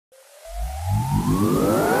Hello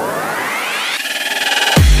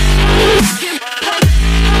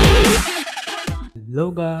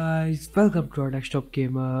guys, welcome to our desktop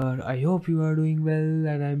gamer. I hope you are doing well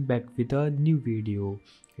and I'm back with a new video.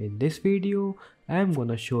 In this video, I'm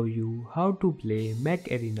gonna show you how to play Mech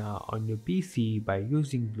Arena on your PC by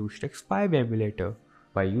using BlueStacks 5 emulator.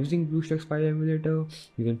 By using BlueStacks 5 emulator,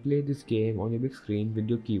 you can play this game on your big screen with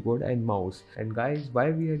your keyboard and mouse. And guys,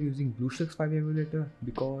 why we are using BlueStacks 5 emulator?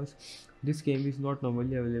 Because this game is not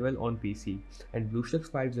normally available on PC, and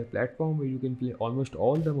BlueStacks 5 is a platform where you can play almost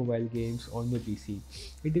all the mobile games on your PC.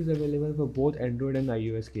 It is available for both Android and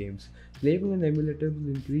iOS games. Playing on an emulator will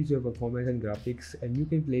increase your performance and graphics, and you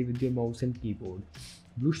can play with your mouse and keyboard.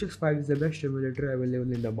 BlueStacks 5 is the best emulator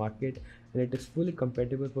available in the market, and it is fully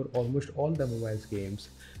compatible for almost all the mobile games.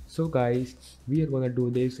 So guys, we are gonna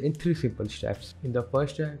do this in 3 simple steps. In the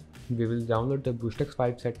first step, we will download the BlueStacks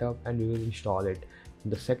 5 setup and we will install it. In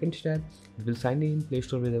the second step, we will sign in Play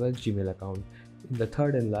Store with our Gmail account. In the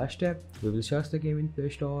third and last step, we will search the game in Play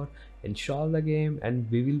Store, install the game, and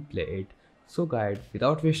we will play it. So guys,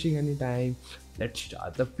 without wasting any time, let's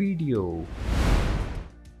start the video.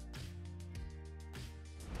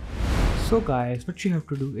 So guys, what you have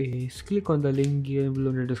to do is click on the link given below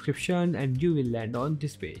in the description and you will land on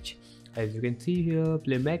this page. As you can see here,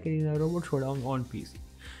 play Mech Arena Robot Showdown on PC.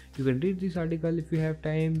 You can read this article if you have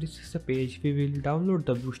time. This is the page we will download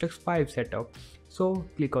the BlueStacks 5 setup. So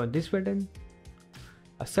click on this button.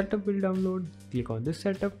 A setup will download. Click on this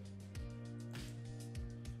setup.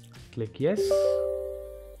 Click yes.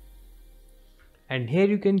 And here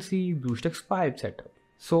you can see BlueStacks 5 setup.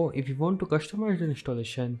 So if you want to customize the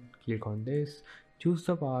installation, click on this, choose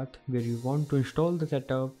the path where you want to install the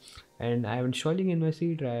setup, and I am installing in my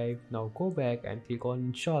C drive. Now go back and click on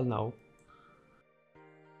install now.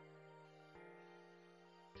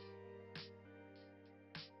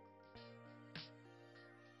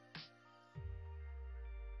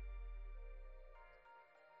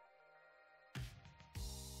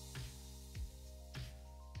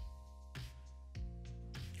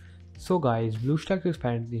 So guys, BlueStacks is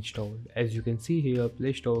finally installed. As you can see here,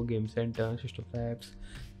 Play Store, Game Center, System Apps,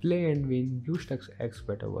 Play and Win, BlueStacks X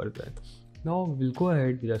beta version. Now we'll go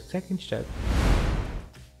ahead with the second step.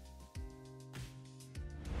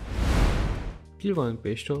 Click on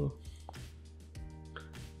Play Store,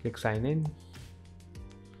 click sign in,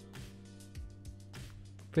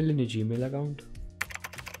 fill in your Gmail account,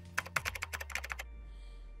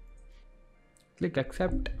 click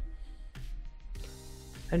accept.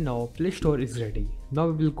 And now Play Store is ready. Now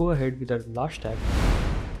we will go ahead with our last step.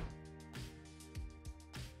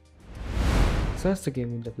 Search the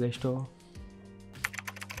game in the Play Store.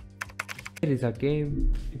 Here is our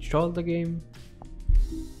game. Install the game.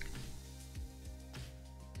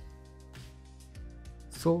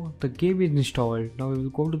 So the game is installed. Now we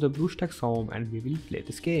will go to the BlueStacks home and we will play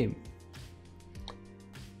this game.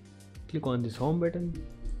 Click on this home button.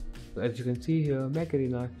 As you can see here, Mech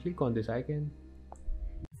Arena. Click on this icon.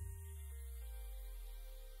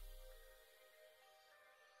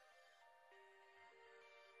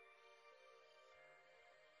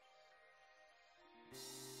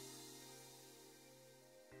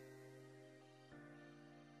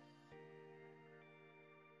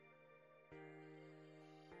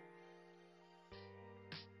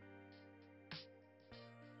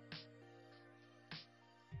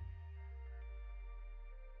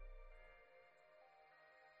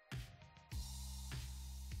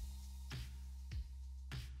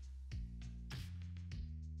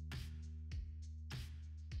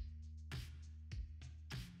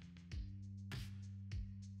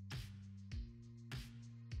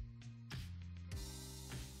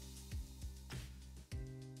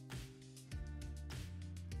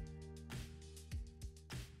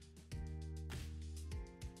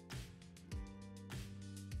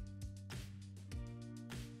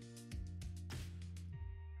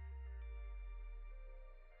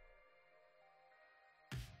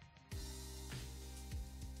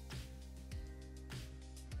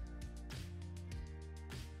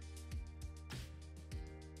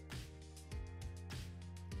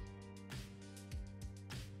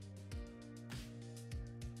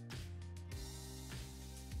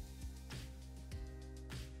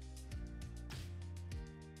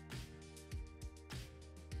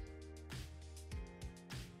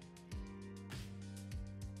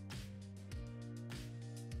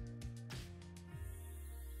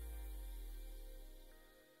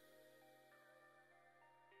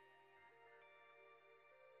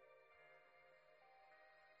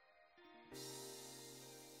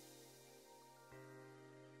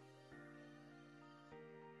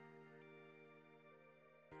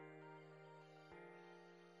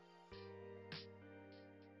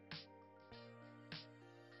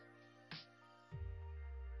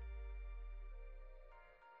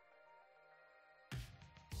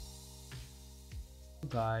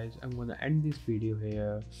 guys, I'm gonna end this video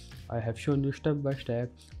here. I have shown you step by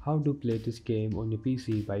step how to play this game on your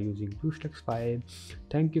PC by using BlueStacks 5.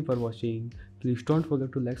 Thank you for watching. Please don't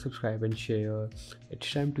forget to like, subscribe and share.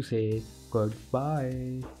 It's time to say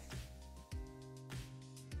goodbye.